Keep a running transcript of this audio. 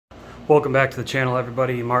Welcome back to the channel,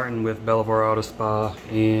 everybody. Martin with Belvoir Auto Spa,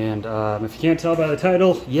 and if you can't tell by the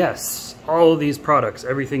title, yes, all of these products,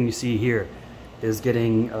 everything you see here is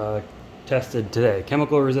getting tested today.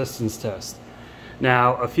 Chemical resistance test.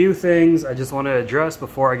 Now, a few things I just want to address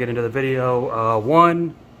before I get into the video.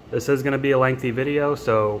 One, this is going to be a lengthy video,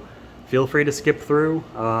 so feel free to skip through.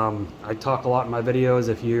 I talk a lot in my videos.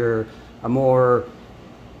 If you're a more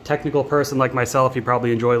technical person like myself, you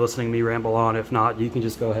probably enjoy listening to me ramble on. If not, you can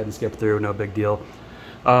just go ahead and skip through, no big deal.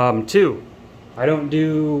 Two, I'm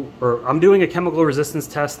doing a chemical resistance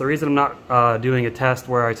test. The reason I'm not doing a test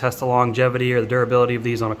where I test the longevity or the durability of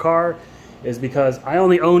these on a car is because I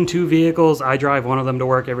only own 2 vehicles. I drive one of them to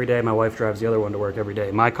work every day. My wife drives the other one to work every day.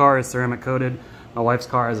 My car is ceramic coated. My wife's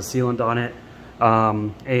car has a sealant on it.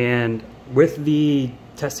 And with the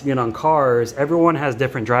testing it on cars, everyone has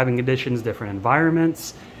different driving conditions, different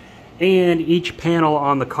environments, and each panel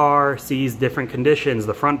on the car sees different conditions.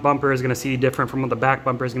 The front bumper is going to see different from what the back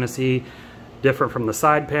bumper is going to see, different from the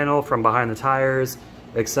side panel, from behind the tires,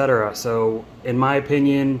 etc. So in my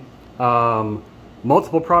opinion,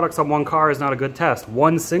 multiple products on one car is not a good test.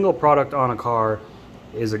 One single product on a car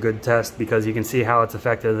is a good test because you can see how it's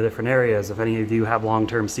affected in the different areas. If any of you have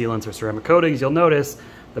long-term sealants or ceramic coatings, you'll notice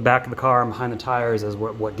the back of the car and behind the tires is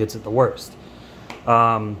what gets it the worst.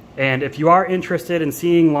 And if you are interested in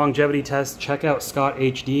seeing longevity tests, check out Scott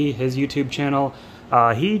HD, his YouTube channel.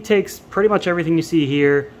 He takes pretty much everything you see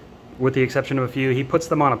here, with the exception of a few. He puts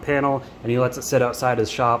them on a panel and he lets it sit outside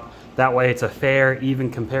his shop. That way it's a fair,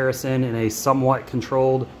 even comparison in a somewhat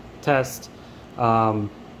controlled test.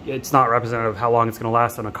 It's not representative of how long it's going to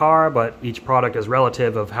last on a car, but each product is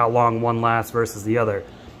relative of how long one lasts versus the other.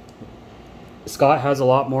 Scott has a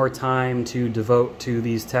lot more time to devote to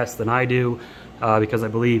these tests than I do, because I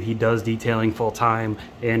believe he does detailing full time,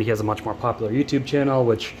 and he has a much more popular YouTube channel,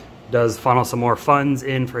 which does funnel some more funds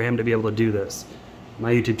in for him to be able to do this.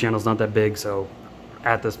 My YouTube channel is not that big, so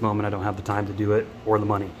at this moment I don't have the time to do it or the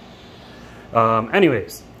money.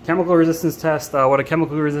 Anyways, chemical resistance test. What a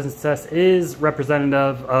chemical resistance test is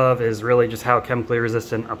representative of is really just how chemically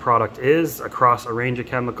resistant a product is across a range of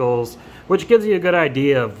chemicals, which gives you a good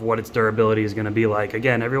idea of what its durability is going to be like.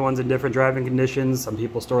 Again, everyone's in different driving conditions. Some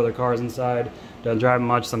people store their cars inside, don't drive them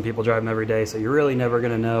much. Some people drive them every day, so you're really never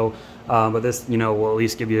going to know. But this, will at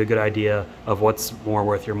least give you a good idea of what's more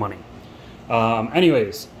worth your money.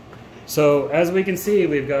 Anyways, so as we can see,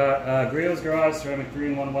 we've got Griot's Garage Ceramic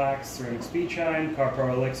 3-in-1 Wax, Ceramic Speed Shine, Car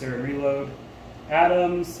Pro Elixir and Reload,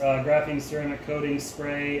 Adams Graphene Ceramic Coating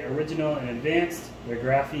Spray, Original and Advanced, their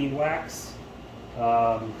Graphene Wax,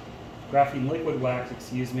 Graphene Liquid Wax,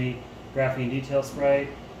 excuse me, Graphene Detail Spray.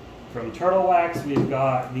 From Turtle Wax, we've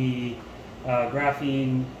got the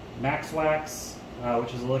Graphene Max Wax,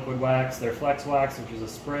 which is a liquid wax, their Flex Wax, which is a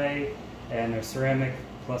spray, and their Ceramic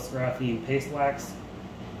plus Graphene Paste Wax.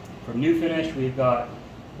 From New Finish, we've got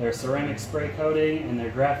their ceramic spray coating and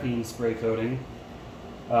their graphene spray coating.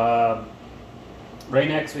 Right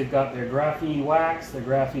next, we've got their graphene wax, their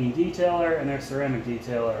graphene detailer, and their ceramic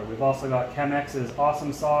detailer. We've also got chem-x's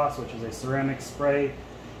Awesome Sauce, which is a ceramic spray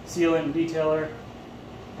sealant and detailer.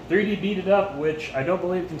 3D Beat It Up, which I don't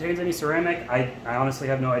believe contains any ceramic. I honestly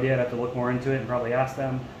have no idea. I'd have to look more into it and probably ask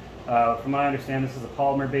them. From what I understand, this is a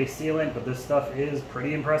polymer-based sealant, but this stuff is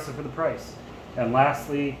pretty impressive for the price. And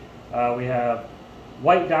lastly, we have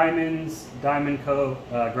White Diamonds, Diamond Coat,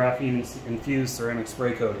 Graphene Infused Ceramic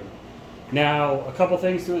Spray Coating. Now, a couple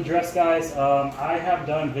things to address, guys. I have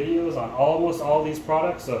done videos on almost all these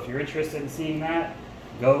products, so if you're interested in seeing that,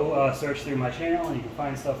 go search through my channel and you can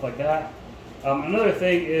find stuff like that. Another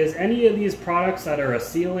thing is any of these products that are a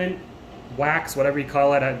sealant, wax, whatever you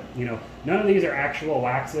call it, none of these are actual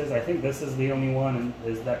waxes. I think this is the only one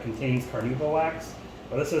that contains carnauba wax.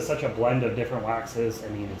 But this is such a blend of different waxes. I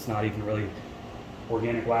mean, it's not even really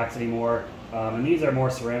organic wax anymore. And these are more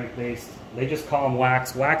ceramic based. They just call them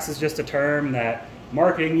wax. Wax is just a term that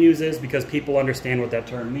marketing uses because people understand what that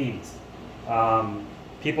term means.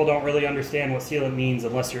 People don't really understand what sealant means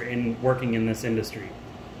unless you're working in this industry.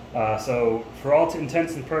 So for all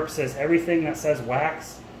intents and purposes, everything that says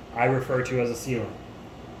wax, I refer to as a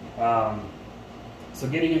sealant. So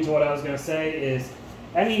getting into what I was going to say is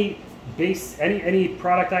any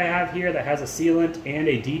product I have here that has a sealant and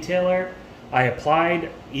a detailer, I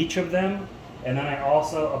applied each of them, and then I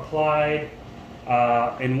also applied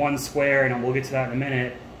in one square, and we'll get to that in a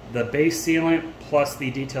minute, the base sealant plus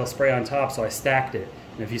the detail spray on top, so I stacked it.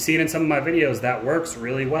 And if you see it in some of my videos, that works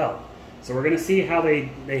really well. So we're going to see how they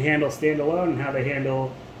handle standalone and how they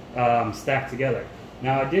handle stacked together.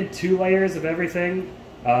 Now I did 2 layers of everything.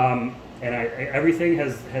 And everything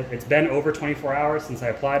it's been over 24 hours since I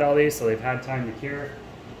applied all these, so they've had time to cure.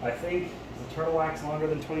 I think, is the turtle wax longer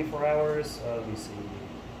than 24 hours? Let me see.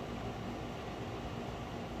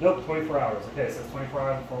 Nope, 24 hours. Okay, so it's 24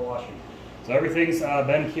 hours before washing. So everything's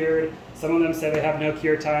been cured. Some of them say they have no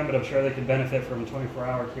cure time, but I'm sure they could benefit from a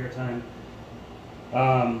 24-hour cure time.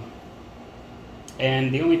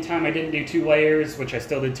 And the only time I didn't do 2 layers, which I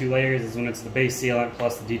still did 2 layers, is when it's the base sealant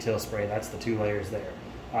plus the detail spray. That's the 2 layers there.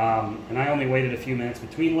 And I only waited a few minutes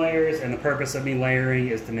between layers, and the purpose of me layering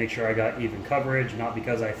is to make sure I got even coverage, not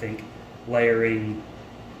because I think layering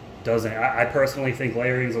doesn't. I personally think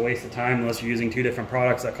layering is a waste of time unless you're using 2 different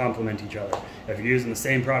products that complement each other. If you're using the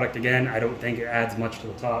same product again, I don't think it adds much to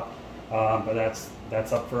the top, but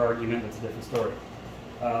that's up for argument. That's a different story.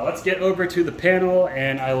 Let's get over to the panel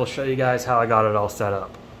and I will show you guys how I got it all set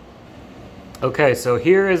up. Okay, so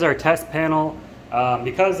here is our test panel.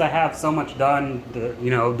 Because I have so much done,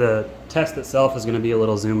 the test itself is going to be a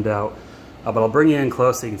little zoomed out, but I'll bring you in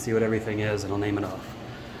close so you can see what everything is and I'll name it off.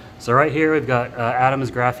 So right here we've got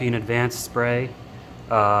Adam's Graphene Advanced Spray,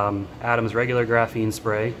 Adam's Regular Graphene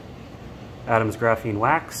Spray, Adam's Graphene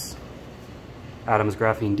Wax, Adam's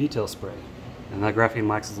Graphene Detail Spray, and that graphene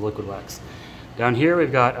wax is a liquid wax. Down here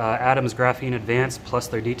we've got Adam's Graphene Advanced plus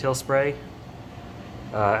their detail spray,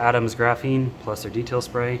 Adam's Graphene plus their detail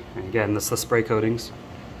spray, and again this is the spray coatings,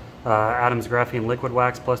 Adam's Graphene Liquid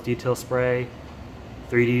Wax plus detail spray,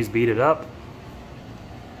 3Ds Beat It Up,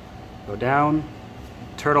 go down,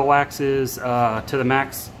 Turtle Waxes to the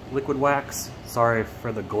max liquid wax, sorry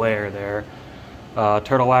for the glare there,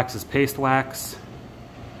 Turtle Waxes Paste Wax,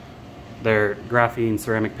 their graphene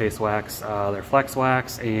ceramic paste wax, their flex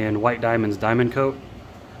wax, and White Diamond's diamond coat.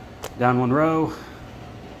 Down one row,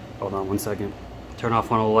 hold on one second, turn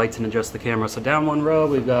off one of the lights and adjust the camera. So down one row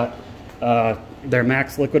we've got their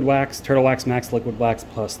max liquid wax, Turtle Wax Max Liquid Wax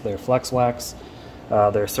plus their flex wax,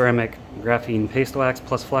 their ceramic graphene paste wax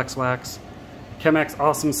plus flex wax, chem-x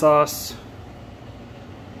Awesome Sauce,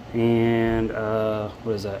 and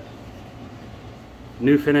what is that?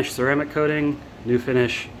 New Finish ceramic coating, New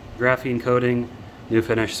Finish graphene coating, New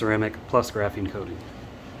Finish ceramic plus graphene coating.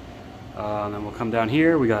 And then we'll come down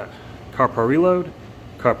here, we got CarPro Reload,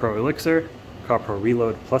 CarPro Elixir, CarPro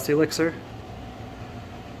Reload plus Elixir,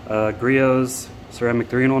 Griot's ceramic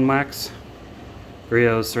 3-in-1 wax,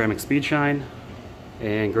 Griot's ceramic Speed Shine,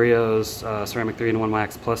 and Griot's ceramic 3-in-1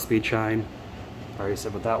 wax plus Speed Shine. I already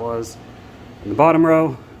said what that was. In the bottom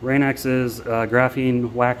row, Rain-X's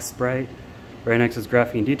graphene wax spray, Rain-X's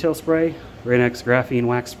graphene detail spray, Rain-X graphene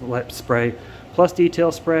wax spray plus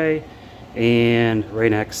detail spray, and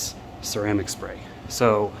Rain-X ceramic spray.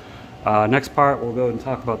 So next part we'll go and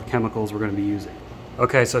talk about the chemicals we're going to be using.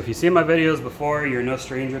 Okay, so if you've seen my videos before, you're no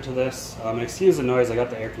stranger to this. Excuse the noise, I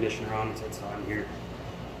got the air conditioner on, so it's hot in here.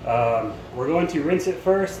 We're going to rinse it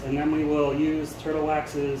first, and then we will use Turtle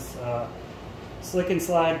Wax's Slick and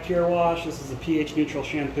Slide Pure Wash. This is a pH neutral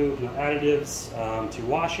shampoo, no additives, to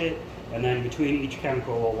wash it, and then between each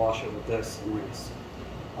chemical we'll wash it with this and rinse.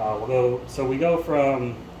 So we go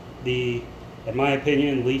from the, in my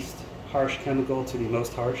opinion, least harsh chemical to the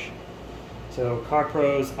most harsh. So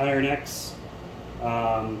CarPro's Iron X.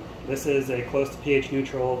 This is a close to pH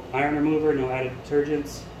neutral iron remover, no added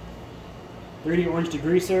detergents. 3D Orange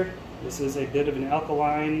Degreaser. This is a bit of an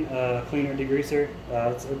alkaline cleaner degreaser.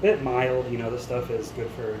 It's a bit mild, this stuff is good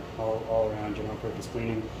for all around general purpose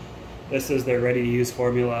cleaning. This is their ready to use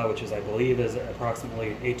formula, which is, I believe, is approximately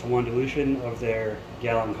an 8-to-1 dilution of their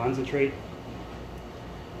gallon concentrate.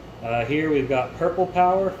 Here we've got Purple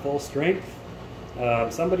Power Full Strength.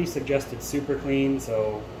 Somebody suggested Super Clean,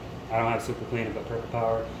 so I don't have Super Clean, I've got Purple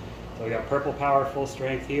Power. So we got Purple Power Full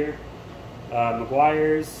Strength here.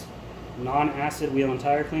 Meguiar's non-acid wheel and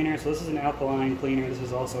tire cleaner. So this is an alkaline cleaner. This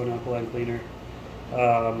is also an alkaline cleaner.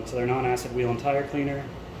 So they're non-acid wheel and tire cleaner.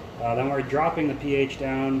 Then we're dropping the pH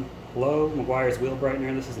down low. Meguiar's wheel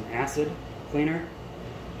brightener. This is an acid cleaner.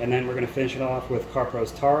 And then we're going to finish it off with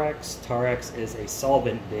CarPro's Tar-X. Tar-X is a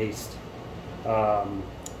solvent-based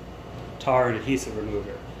tar and adhesive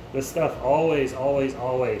remover. This stuff always, always,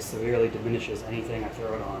 always severely diminishes anything I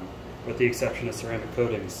throw it on, with the exception of ceramic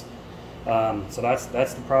coatings. So that's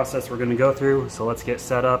the process we're going to go through. So let's get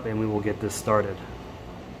set up and we will get this started.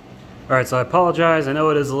 Alright, so I apologize. I know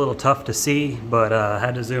it is a little tough to see, but I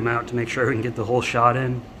had to zoom out to make sure we can get the whole shot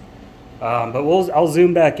in. But I'll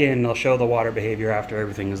zoom back in and I'll show the water behavior after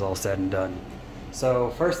everything is all said and done.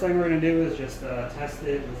 So first thing we're going to do is just test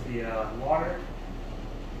it with the water.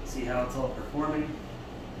 See how it's all performing.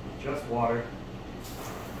 Just water.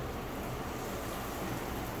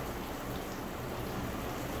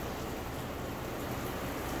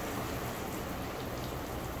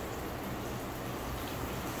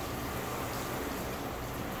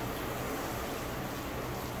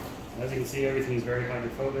 As you can see, everything is very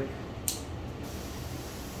hydrophobic.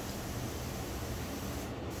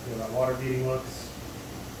 See how that water beading looks.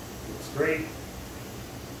 Looks great.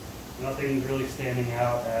 Nothing's really standing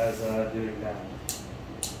out as doing bad.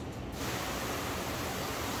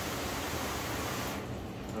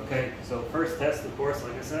 Okay, so first test, of course,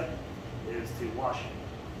 like I said, is to wash it.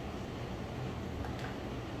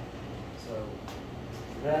 So,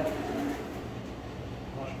 for that,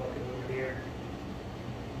 wash bucket over here.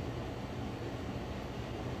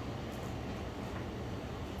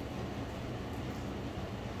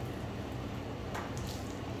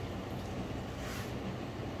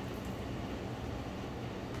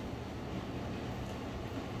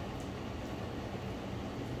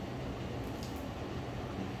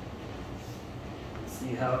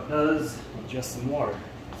 See how it does with just some water. Or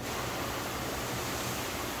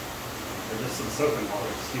just some soap and water,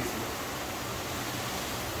 excuse me.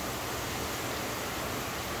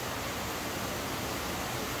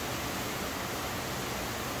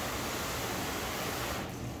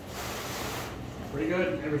 Pretty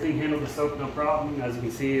good. Everything handled the soap no problem. As you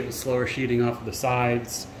can see, it was slower sheeting off of the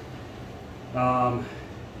sides. And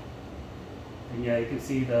yeah, you can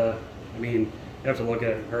see you have to look at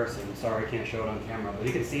it in person. Sorry, I can't show it on camera, but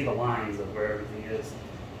you can see the lines of where everything is.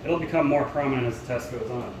 It'll become more prominent as the test goes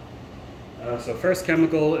on. So first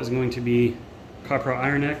chemical is going to be copper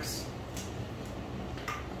iron X.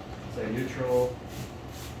 It's a neutral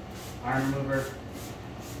iron remover.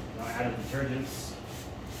 No added detergents.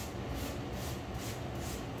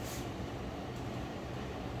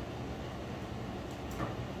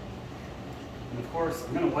 And of course,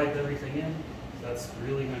 I'm going to wipe everything in. So that's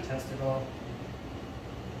really going to test it all.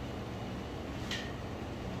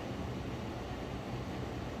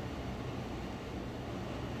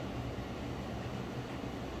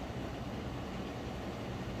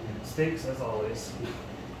 Stinks as always.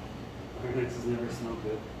 Iron X has never smelled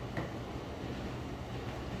good.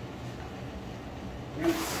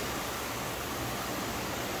 Rinse.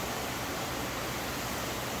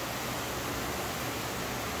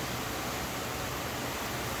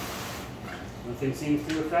 Nothing seems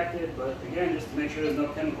too affected, but again, just to make sure there's no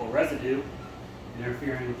chemical residue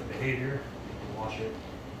interfering with the behavior, wash it.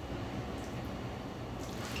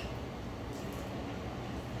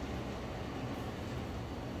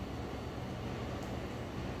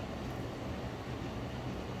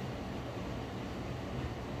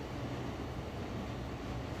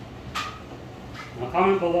 Now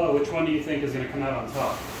comment below which one do you think is going to come out on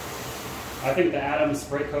top. I think the Adams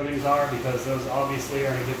spray coatings are, because those obviously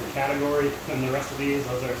are in a different category than the rest of these.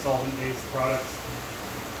 Those are solvent-based products,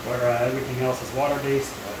 where everything else is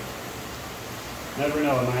water-based. But never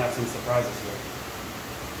know, I might have some surprises here.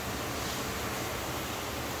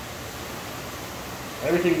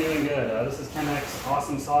 Everything doing good. This is chem-x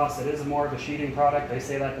Awesome Sauce. It is more of a sheeting product. They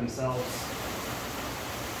say that themselves.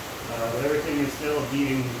 But everything is still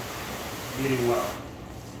beating well.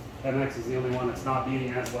 chem-x is the only one that's not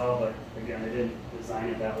beating as well, but again, they didn't design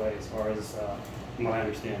it that way as far as from what I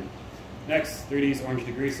understand. Next, 3D's Orange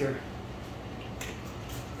Degreaser.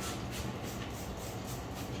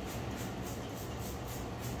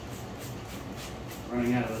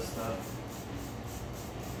 Running out of this stuff.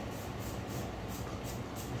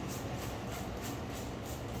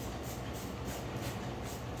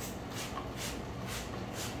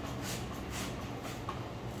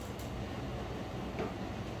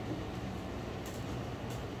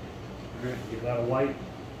 Give that a wipe.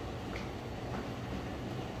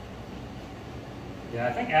 Yeah,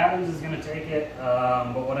 I think Adams is going to take it,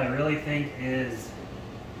 but what I really think is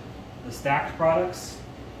the stacked products,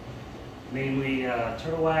 mainly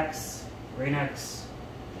Turtle Wax, Rain-X,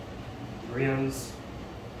 Brios,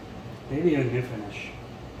 maybe a new finish.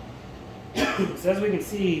 So as we can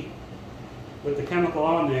see, with the chemical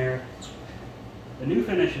on there, the new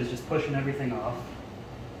finish is just pushing everything off.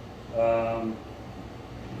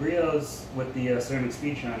 Brios with the ceramic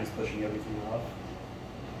speed shine is pushing everything off.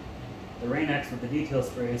 The Rain-X with the detail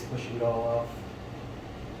spray is pushing it all off.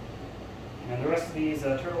 And the rest of these,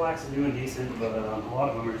 Turtle Wax is doing decent, but a lot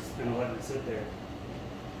of them are just going to let it sit there.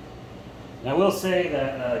 And I will say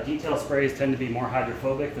that detail sprays tend to be more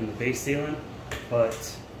hydrophobic than the base sealant, but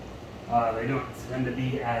they don't tend to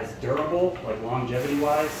be as durable, like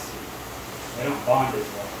longevity-wise. They don't bond as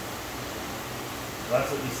well. So that's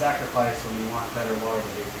what you sacrifice when you want better water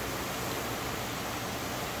behavior.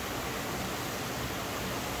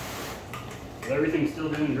 So everything's still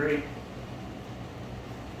doing great.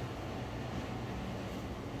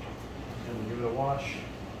 And give it a wash.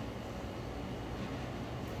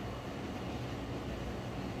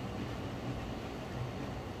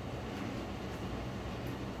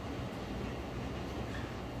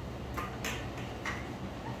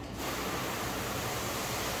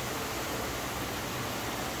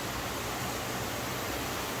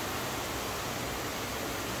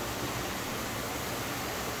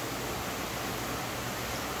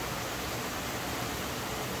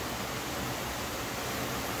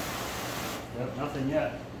 Yep, nothing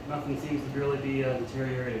yet. Nothing seems to really be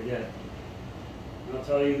deteriorated yet. And I'll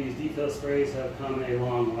tell you, these detail sprays have come a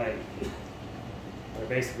long way. They're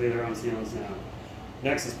basically their own sealants now.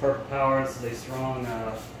 Next is Purple Power. This is a strong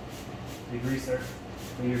degreaser,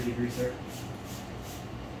 cleaner degreaser.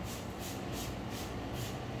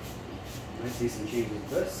 Might see some changes with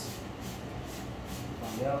this.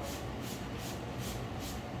 Find out.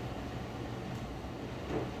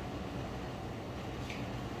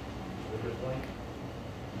 What does it like?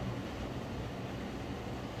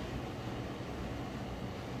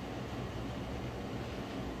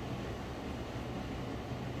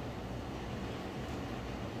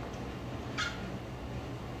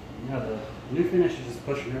 Yeah, the new finish is just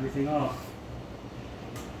pushing everything off.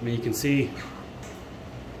 I mean, you can see,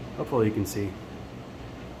 hopefully you can see.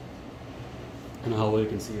 I don't know how well you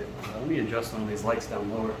can see it. Let me adjust one of these lights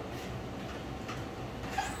down lower.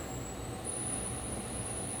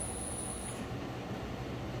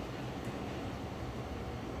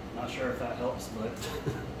 Not sure if that helps, but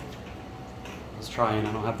I was trying.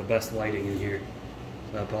 I don't have the best lighting in here,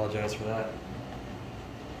 so I apologize for that.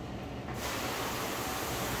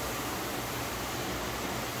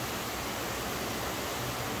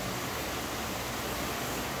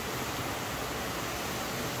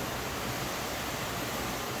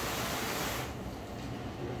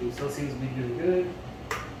 Everything still seems to be doing good.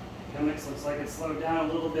 Chem-x looks like it's slowed down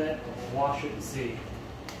a little bit, but we'll wash it and see.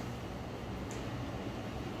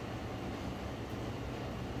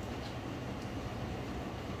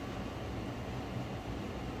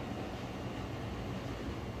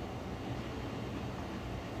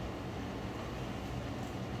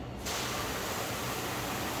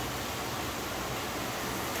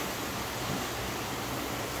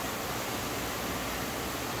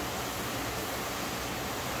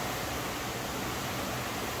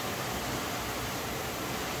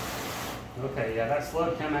 Okay, yeah, that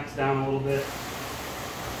slowed chem-x down a little bit.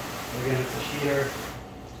 Again, it's a sheeter.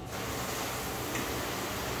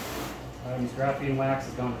 Graphene wax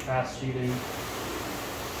is going to fast sheeting.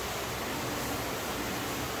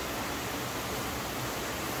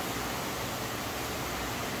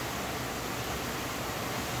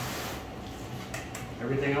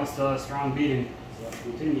 Everything else still has strong beating, so let's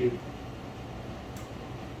continue.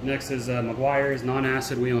 Next is Meguiar's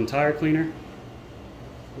non-acid wheel and tire cleaner.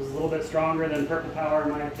 This is a little bit stronger than Purple Power in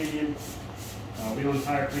my opinion. Wheel and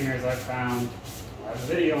tire cleaners I've found, I have a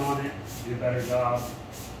video on it, do a better job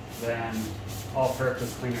than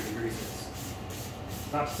all-purpose cleaner degreasers.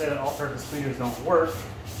 Not to say that all-purpose cleaners don't work,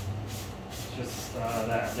 it's just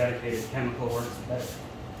that dedicated chemical works better.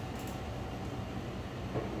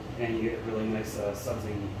 And you get really nice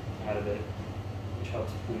sudsing out of it, which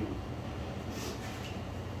helps clean.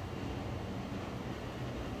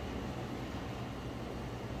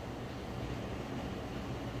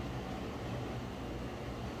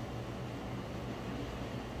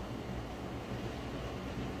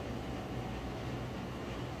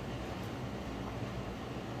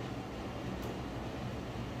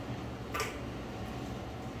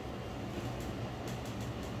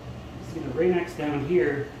 See the Rain-X down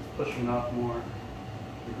here is pushing off more.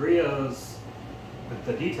 The Griot's with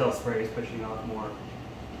the detail spray is pushing off more.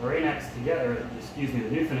 The Rain-X together, excuse me, the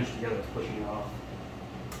new finish together is pushing off.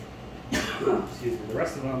 Excuse me, the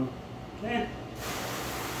rest of them, eh.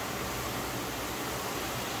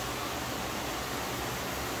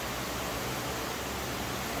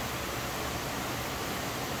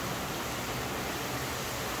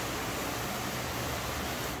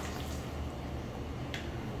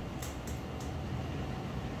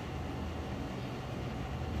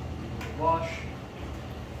 Wash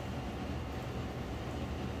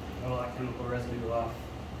all that chemical residue off.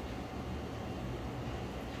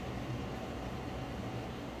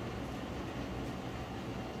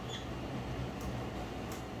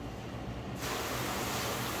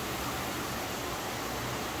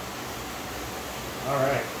 All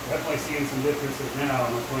right, definitely seeing some differences now.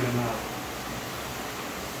 I'm gonna point them out.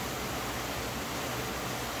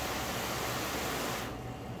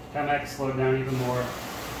 chem-x slowed down even more.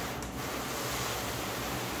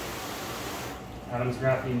 Adam's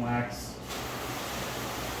Graphene Wax.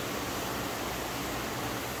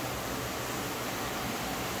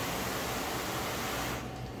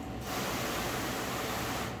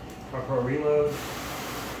 Pro Reload.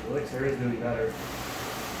 The Elixir is doing better.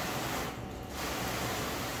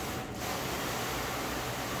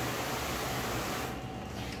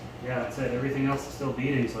 Yeah, that's it. Everything else is still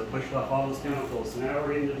beating, so I pushed off all those chemicals. So now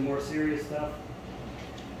we're into the more serious stuff.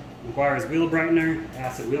 Meguiar's Wheel Brightener,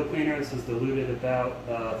 Acid Wheel Cleaner. This is diluted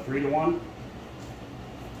about 3 to 1.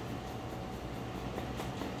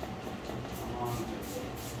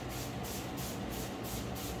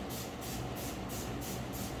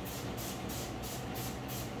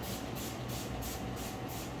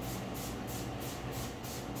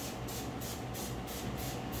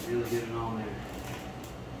 really getting on there.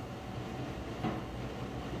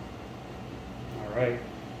 All right.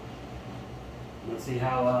 Let's see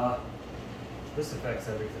how this affects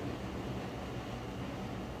everything.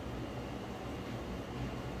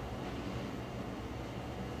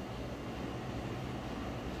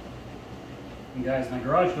 And guys, my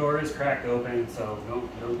garage door is cracked open, so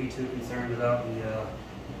don't be too concerned about the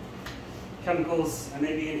chemicals I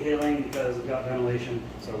may be inhaling because I've got ventilation,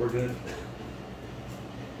 so we're good.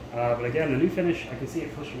 But again, the new finish, I can see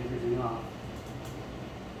it pushing everything off.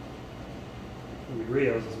 And the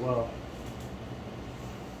grillos as well.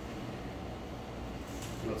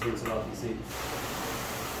 Let's rinse it off and see.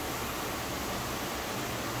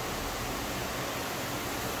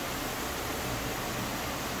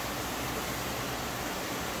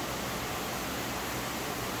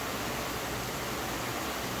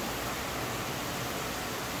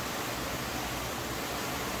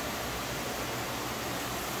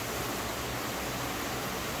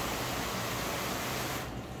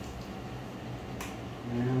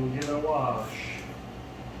 And we'll give it a wash.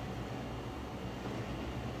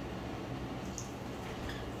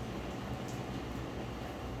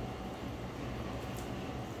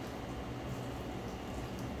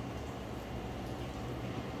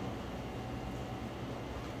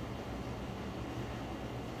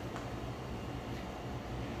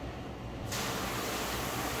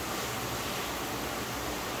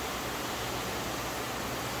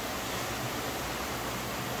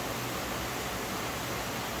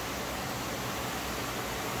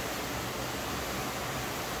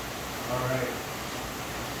 Alright,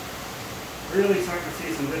 really starting to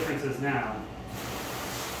see some differences now.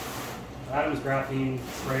 Adam's graphene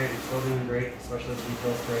spray is still doing great, especially the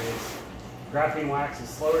detail sprays. Graphene wax is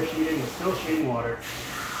slower sheeting, but still sheeting water.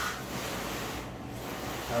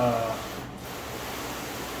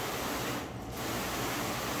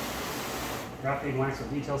 Graphene wax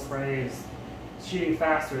with detail spray is sheeting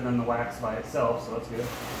faster than the wax by itself, so that's good.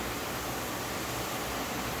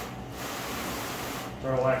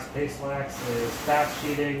 Turtle wax paste wax is fast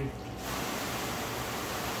sheeting.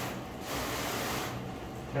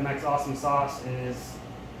 Chem-x awesome sauce is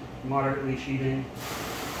moderately sheeting.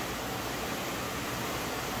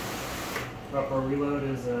 Upper reload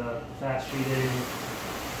is a fast sheeting.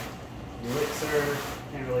 Elixir,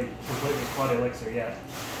 can't really completely spot elixir yet.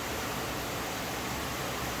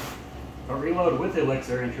 But reload with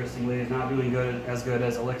elixir, interestingly, is not doing as good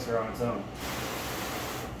as elixir on its own.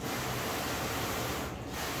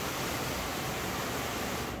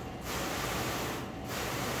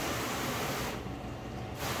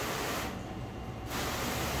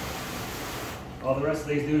 All the rest of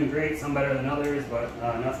these doing great, some better than others, but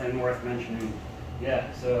nothing worth mentioning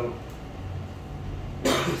yet. So,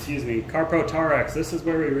 excuse me, Carpro Tarex, this is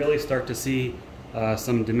where we really start to see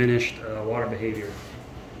some diminished water behavior.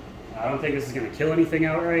 I don't think this is going to kill anything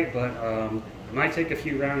outright, but it might take a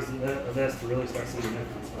few rounds of this to really start seeing a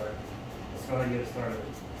difference, but let's go ahead and get it started.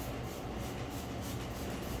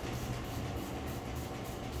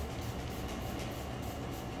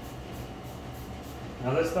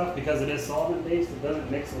 Now this stuff, because it is solvent-based, it doesn't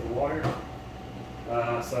mix with water,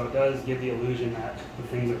 so it does give the illusion that the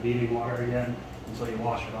things are beating water again until you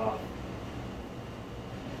wash it off.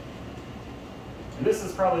 And this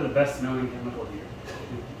is probably the best smelling chemical here,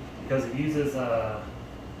 because it uses, I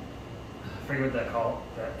forget what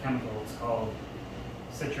that chemical is called,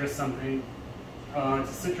 citrus something. It's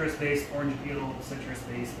a citrus-based, orange peel,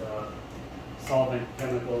 citrus-based solvent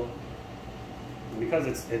chemical. And because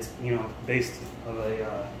it's you know, based of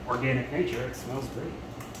a organic nature, it smells great.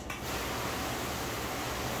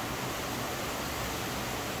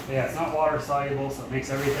 But yeah, it's not water soluble, so it makes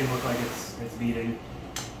everything look like it's beating.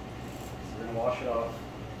 So we're gonna wash it off,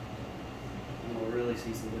 and we'll really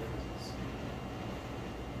see some differences.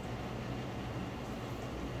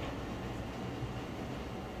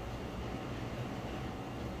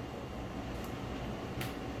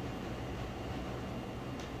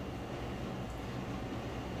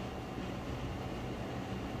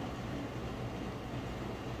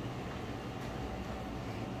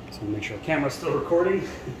 So make sure the camera's still recording.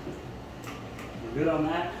 We're good on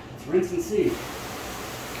that. Let's rinse and see.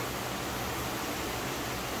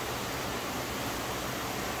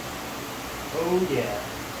 Oh yeah.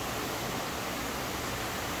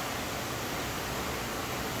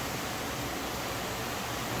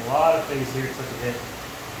 A lot of things here took a hit.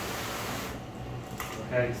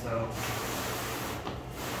 Okay, so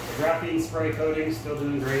the graphene spray coating still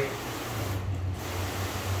doing great.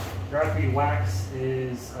 Graphene wax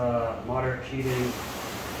is moderate sheeting.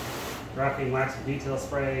 Graphene wax with detail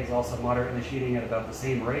spray is also moderately sheeting at about the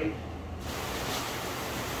same rate.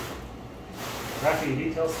 Graphene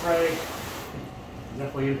detail spray,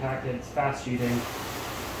 definitely impacted. It's fast sheeting.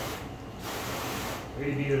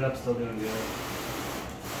 Really beat it up, still doing good.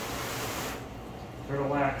 Turtle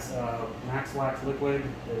Wax, Max Wax Liquid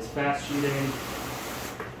is fast sheeting.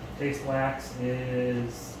 Taste Wax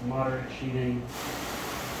is moderate sheeting.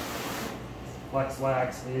 Flex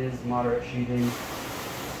Wax is moderate sheeting.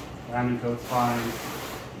 Diamond Coat's fine.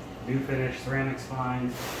 New Finish Ceramic's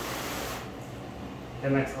fine.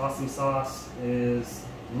 chem-x Awesome Sauce is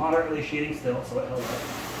moderately sheeting still, so it held up.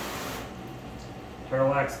 Turtle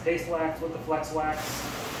Wax Taste Wax with the Flex Wax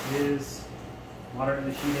is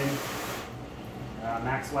moderately sheeting.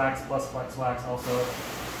 Max Wax plus Flex Wax also.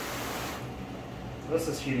 This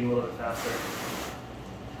is sheeting a little bit faster.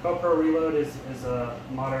 GoPro Reload is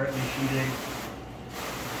moderately sheeting.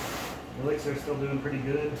 Elixir is still doing pretty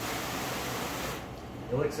good.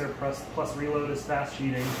 Elixir plus Reload is fast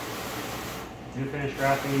sheeting. New Finish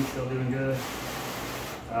Graphene still doing good.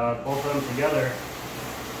 Both of them together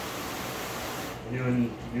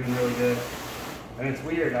doing really good. And it's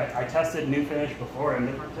weird, I tested New Finish before in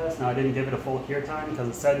different tests. Now I didn't give it a full cure time because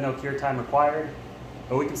it said no cure time required.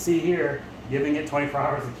 But we can see here, giving it 24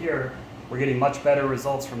 hours of cure, we're getting much better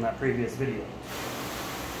results from that previous video.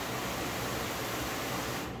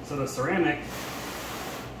 So the ceramic,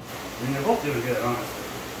 I mean, they're both doing good, honestly.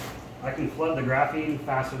 I can flood the graphene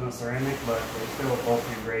faster than the ceramic, but they still both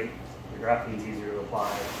do great. The graphene's easier to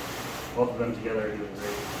apply. Both of them together are doing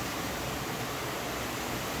great.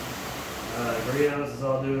 Burritos is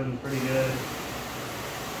all doing pretty good.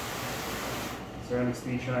 Ceramic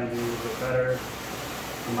Speed Shine doing a little bit better.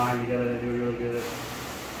 Combined together, they're doing really good.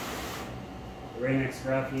 The Rain-X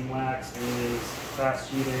Graphene Wax is fast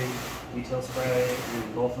sheeting, detail spray,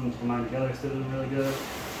 and both of them combined together are still doing really good.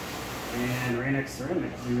 And Rain-X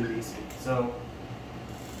Ceramic is doing decent. So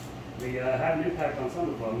we had an impact on some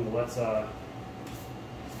of them, but let's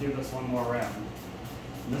do this one more round.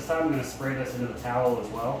 And this time I'm going to spray this into the towel as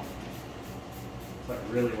well. So it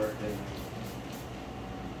really worked in.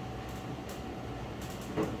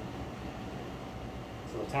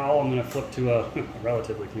 So the towel I'm going to flip to a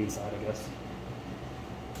relatively clean side, I guess.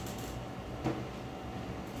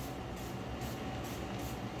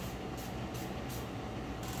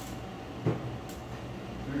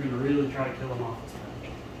 We're going to really try to kill them off this time.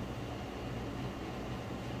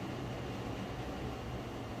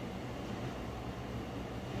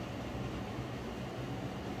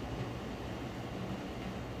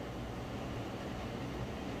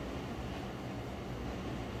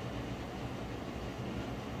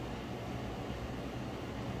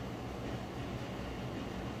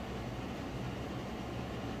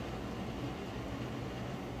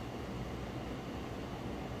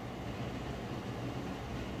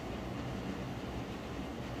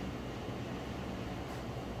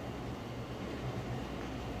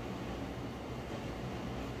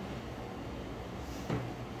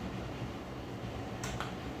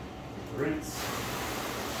 Rinse.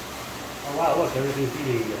 Oh wow, look, everything's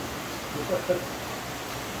heating again.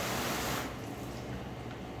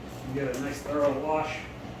 You get a nice thorough wash.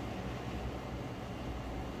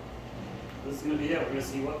 This is going to be it. We're going to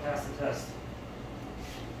see what passed the test.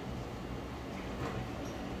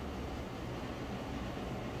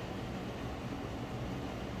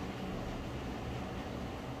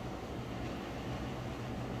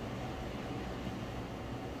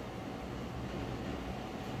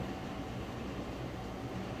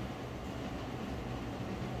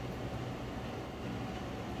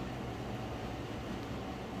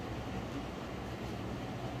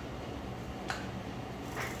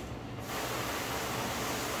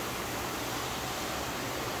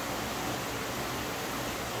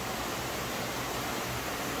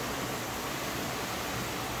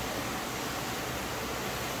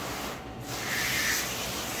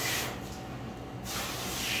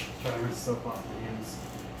 Try to rinse soap off my hands.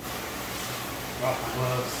 Off my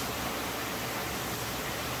gloves.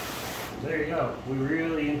 There you go. We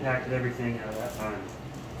really impacted everything at that time.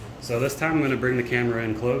 So this time I'm going to bring the camera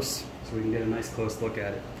in close so we can get a nice close look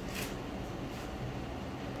at it.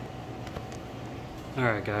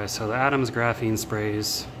 Alright guys, so the Adams graphene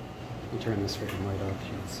sprays. Let me turn this freaking light off.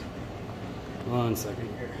 Jeez. 1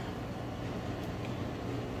 second here.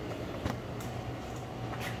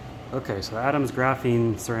 Okay, so Adams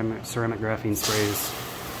graphene, ceramic graphene sprays.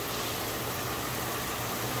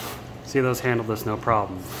 See, those handled this no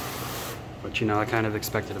problem. But you know, I kind of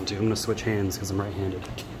expected them to. I'm going to switch hands because I'm right-handed.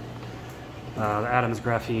 The Adams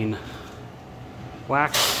graphene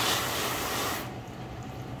wax.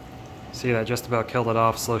 See, that just about killed it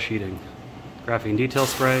off, slow sheeting. Graphene detail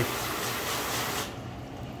spray.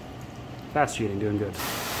 Fast sheeting, doing good.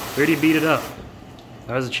 We already beat it up.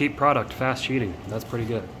 That was a cheap product, fast sheeting. That's pretty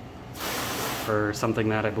good for something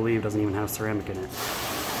that I believe doesn't even have ceramic in it.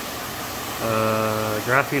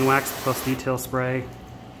 Graphene wax plus detail spray.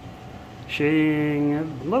 Sheeting a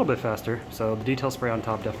little bit faster, so the detail spray on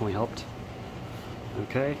top definitely helped.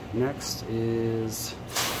 Okay, next is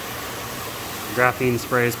graphene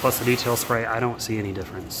sprays plus the detail spray. I don't see any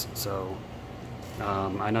difference, so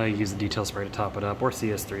I know you use the detail spray to top it up, or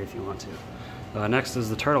CS3 if you want to. Next is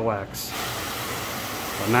the turtle wax.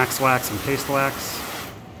 Max wax and paste wax.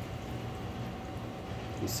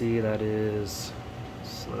 You see that is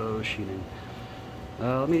slow sheeting.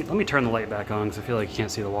 Let me turn the light back on because I feel like you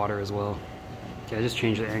can't see the water as well. Okay, I just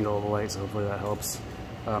changed the angle of the light, so hopefully that helps.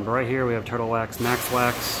 But right here we have turtle wax, max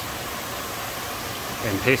wax,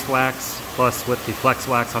 and paste wax, plus with the flex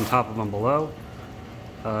wax on top of them below.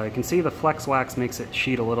 You can see the flex wax makes it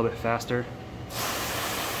sheet a little bit faster.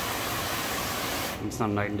 It's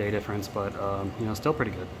not a night and day difference, but you know, still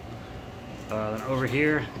pretty good. Then over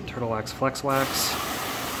here, turtle wax, flex wax.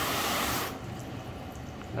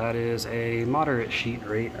 That is a moderate sheet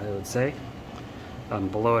rate, I would say.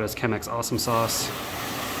 Below it is chem-x awesome sauce.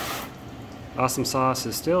 Awesome sauce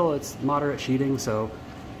is still, it's moderate sheeting, so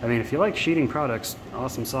I mean, if you like sheeting products,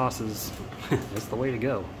 awesome sauce is it's the way to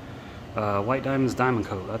go. White Diamond's Diamond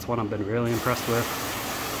Coat, that's one I've been really impressed with.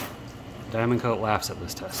 Diamond Coat laughs at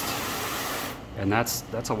this test. And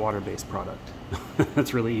that's a water-based product.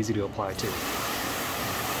 That's really easy to apply too.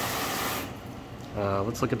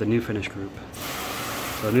 Let's look at the new finish group.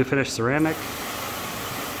 So new finish ceramic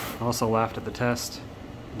also laughed at the test.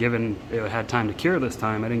 Given it had time to cure this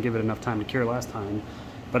time, I didn't give it enough time to cure last time.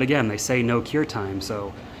 But again, they say no cure time,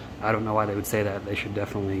 so I don't know why they would say that. You should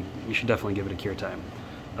definitely give it a cure time.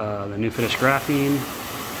 The new finish graphene,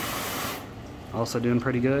 also doing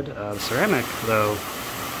pretty good. The ceramic though,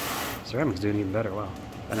 ceramic's doing even better. Wow.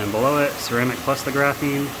 And then below it, ceramic plus the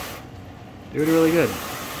graphene, doing really good.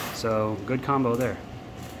 So good combo there.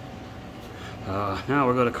 Now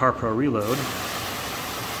we'll go to CarPro Reload.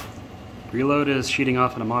 Reload is sheeting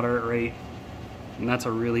off at a moderate rate, and that's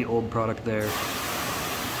a really old product there.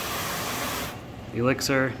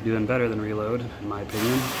 Elixir doing better than Reload, in my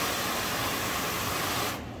opinion.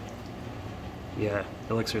 Yeah,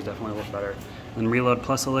 Elixir is definitely a little better. And Reload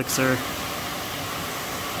plus Elixir,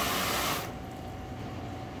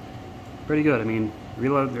 pretty good. I mean,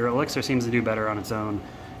 Reload or Elixir seems to do better on its own.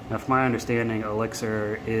 Now, from my understanding,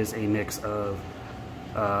 Elixir is a mix of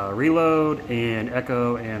Reload and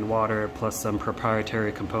Echo and water plus some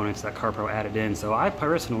proprietary components that CarPro added in. So I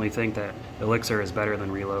personally think that Elixir is better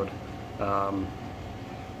than Reload.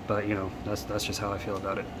 But you know, that's just how I feel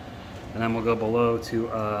about it. And then we'll go below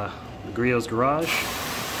to Griot's Garage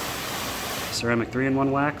ceramic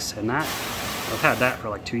 3-in-1 wax, and that I've had that for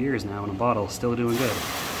like 2 years now in a bottle, still doing good.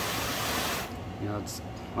 You know, it's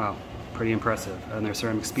wow, pretty impressive. And their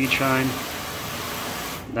ceramic speed shine,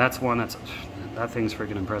 that's one that thing's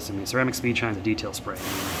freaking impressing me. Ceramic speed shine's a detail spray.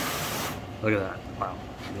 Look at that, wow,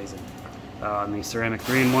 amazing. And the ceramic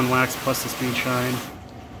 3-in-1 wax plus the speed shine,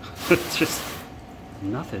 it's just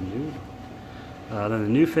nothing, dude. Then the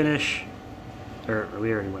new finish, or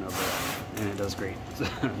we already went over that, and it does great.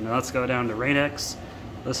 Now let's go down to Rain-X.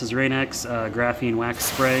 This is Rain-X Graphene Wax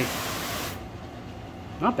Spray.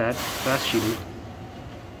 Not bad, fast sheeting.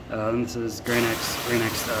 Then this is Rain-X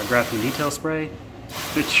Graphene Detail Spray.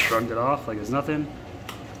 It shrugged it off like it's nothing.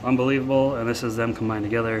 Unbelievable, and this is them combined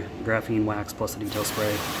together. Graphene Wax plus the Detail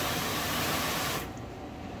Spray.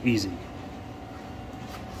 Easy.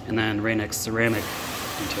 And then Rain-X Ceramic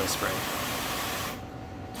Detail Spray.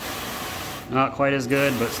 Not quite as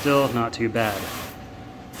good, but still not too bad.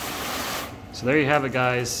 So there you have it,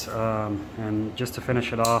 guys. And just to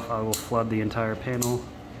finish it off, I will flood the entire panel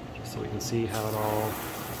just so we can see how it all...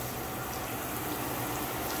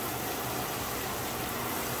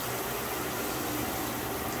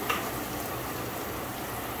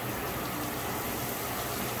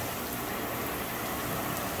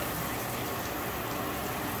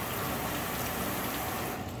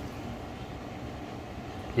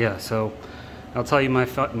 Yeah, so I'll tell you my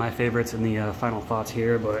favorites in the final thoughts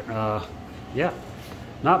here, but yeah,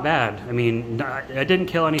 not bad. I mean, I didn't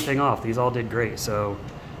kill anything off. These all did great, so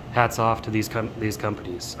hats off to these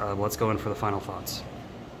companies. Let's go in for the final thoughts.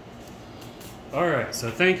 All right, so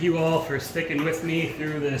thank you all for sticking with me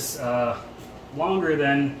through this longer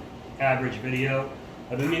than average video.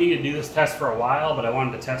 I've been meaning to do this test for a while, but I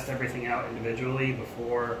wanted to test everything out individually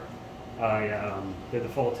before I did the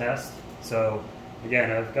full test. So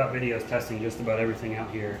again, I've got videos testing just about everything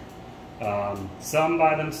out here. Some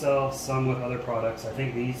by themselves, some with other products. I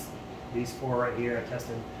think these four right here I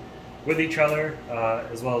tested with each other,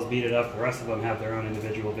 as well as beat it up. The rest of them have their own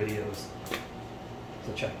individual videos,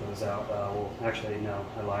 so check those out. Well, actually, no,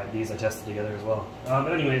 I lied. These I tested together as well.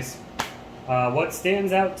 But anyways, what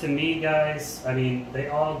stands out to me, guys, I mean, they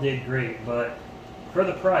all did great, but for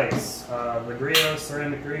the price, the Griot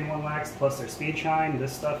Ceramic Green One Wax plus their Speed Shine,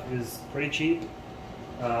 this stuff is pretty cheap.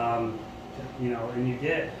 You know, and you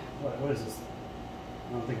get, what is this?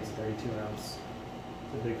 I don't think it's a 32 ounce.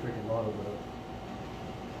 It's a big freaking bottle, though.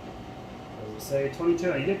 Does it say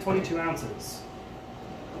 22? You get 22 ounces.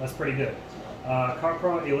 That's pretty good.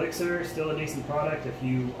 CarPro Elixir, still a decent product if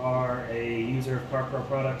you are a user of CarPro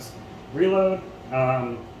products. Reload,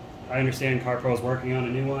 I understand CarPro is working on a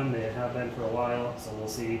new one. They have been for a while, so we'll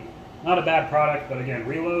see. Not a bad product, but again,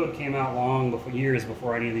 Reload came out years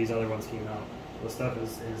before any of these other ones came out. This stuff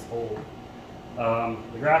is old.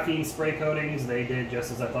 The graphene spray coatings, they did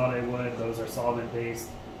just as I thought they would. Those are solvent based.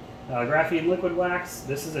 Graphene Liquid Wax,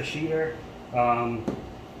 this is a sheeter.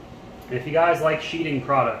 If you guys like sheeting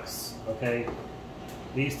products, okay,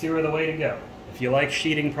 these two are the way to go. If you like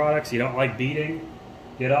sheeting products, you don't like beading,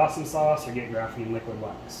 get Awesome Sauce or get Graphene Liquid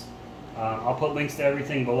Wax. I'll put links to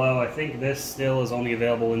everything below. I think this still is only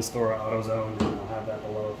available in store at AutoZone, and I'll have that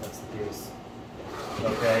below if that's the case.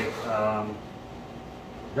 Okay.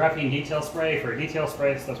 Graphene detail spray. For a detail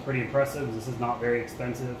spray, this stuff's pretty impressive. This is not very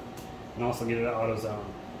expensive. You can also get it at AutoZone.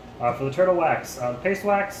 For the turtle wax, paste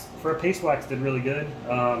wax, for a paste wax did really good.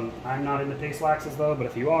 I'm not into paste waxes though, but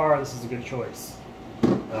if you are, this is a good choice.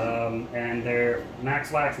 And they're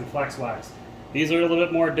Max Wax and Flex Wax. These are a little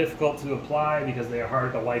bit more difficult to apply because they are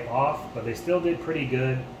hard to wipe off, but they still did pretty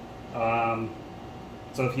good. So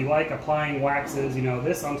if you like applying waxes, you know,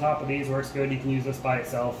 this on top of these works good. You can use this by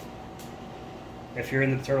itself. If you're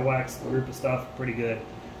in the turtle wax group of stuff, pretty good.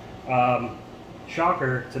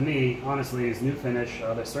 Shocker to me, honestly, is New Finish,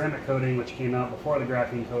 the ceramic coating, which came out before the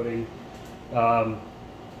graphene coating.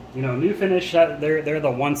 You know, New Finish, they're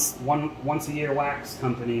the once a year wax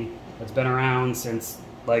company that's been around since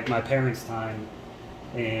like my parents' time,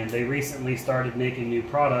 and they recently started making new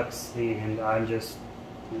products, and I'm just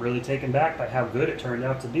really taken back by how good it turned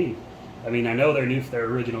out to be. I mean, I know their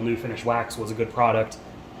original New Finish wax was a good product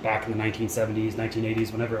back in the 1970s,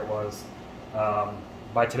 1980s, whenever it was.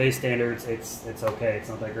 By today's standards, it's okay. It's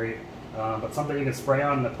not that great. But something you can spray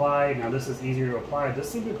on and apply. Now this is easier to apply.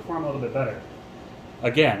 This seems to perform a little bit better.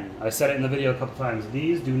 Again, I said it in the video a couple times.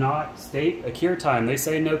 These do not state a cure time. They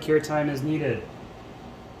say no cure time is needed.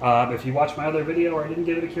 If you watch my other video where I didn't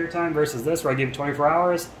give it a cure time versus this where I gave it 24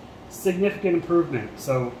 hours, significant improvement.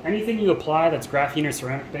 So anything you apply that's graphene or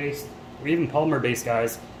ceramic based, or even polymer based,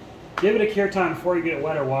 guys, give it a cure time before you get it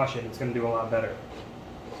wet or wash it. It's going to do a lot better.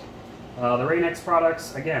 The Rain-X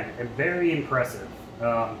products, again, very impressive.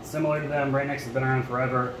 Similar to them, Rain-X has been around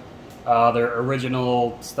forever. Their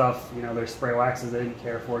original stuff, you know, their spray waxes, they didn't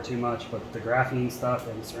care for too much, but the graphene stuff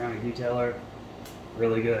and the ceramic detailer,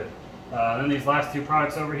 really good. Then these last two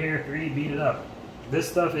products over here, 3D Beat It Up. This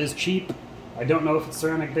stuff is cheap. I don't know if it's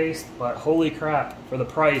ceramic based, but holy crap, for the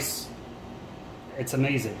price, it's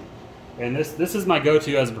amazing. And this is my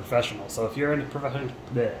go-to as a professional. So if you're into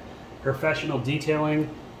professional detailing,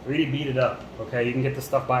 3D Beat It Up. Okay, you can get this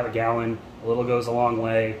stuff by the gallon. A little goes a long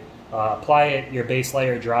way. Apply it your base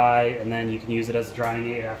layer dry, and then you can use it as a drying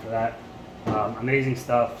aid after that. Amazing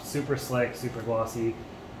stuff. Super slick, super glossy.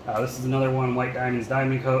 This is another one, White Diamond's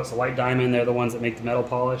Diamond Coat. So White Diamond, they're the ones that make the metal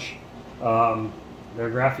polish. Their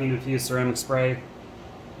graphene infused ceramic spray.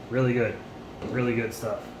 Really good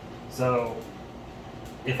stuff. So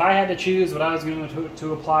if I had to choose what I was going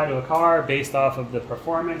to apply to a car based off of the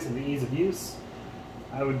performance and the ease of use,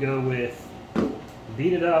 I would go with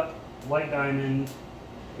Beat It Up, White Diamond,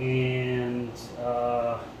 and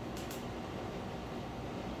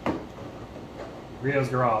Rio's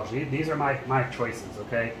Garage. These are my choices,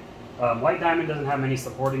 okay? White Diamond doesn't have many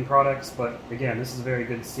supporting products, but again, this is a very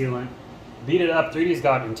good sealant. Beat It Up, 3D's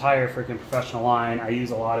got an entire freaking professional line. I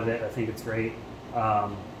use a lot of it. I think it's great.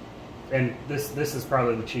 And this is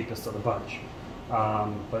probably the cheapest of the bunch.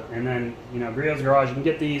 And then, you know, Rio's Garage, you can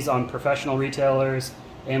get these on professional retailers,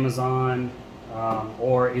 Amazon,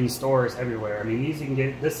 or in stores everywhere. I mean, these you can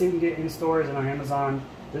get, this you can get in stores and on Amazon.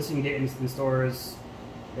 This you can get in stores,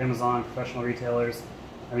 Amazon, professional retailers.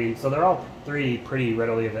 I mean, so they're all three pretty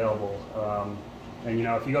readily available. And you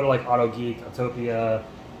know, if you go to like Auto Geek, Autopia,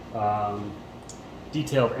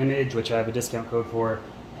 Detailed Image, which I have a discount code for,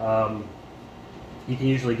 you can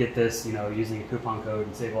usually get this, you know, using a coupon code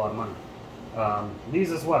and save a lot of money.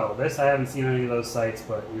 These as well. This I haven't seen on any of those sites,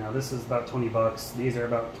 but you know, this is about 20 bucks. These are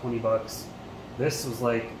about 20 bucks. This was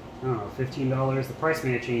like, I don't know, $15. The price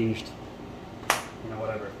may have changed, you know,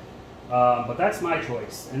 whatever. But that's my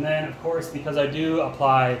choice. And then, of course, because I do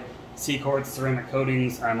apply C-quartz ceramic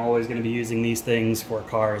coatings, I'm always going to be using these things for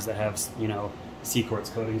cars that have, you know, C-quartz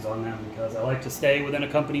coatings on them, because I like to stay within a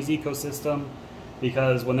company's ecosystem,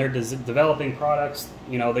 because when they're developing products,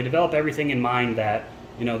 you know, they develop everything in mind that,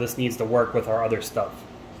 you know, this needs to work with our other stuff.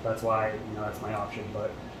 That's why, you know, that's my option.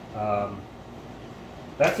 But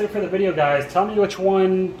that's it for the video, guys. Tell me which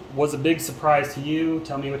one was a big surprise to you.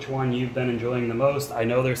 Tell me which one you've been enjoying the most. I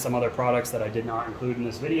know there's some other products that I did not include in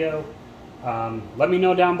this video. Let me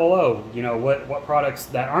know down below, you know, what products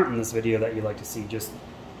that aren't in this video that you'd like to see. Just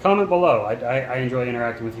comment below. I enjoy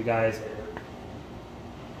interacting with you guys.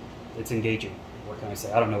 It's engaging. What can I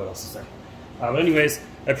say? I don't know what else to say. But anyways,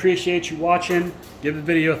 I appreciate you watching. Give the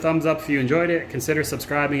video a thumbs up if you enjoyed it. Consider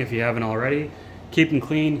subscribing if you haven't already. Keep them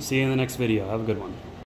clean. See you in the next video. Have a good one.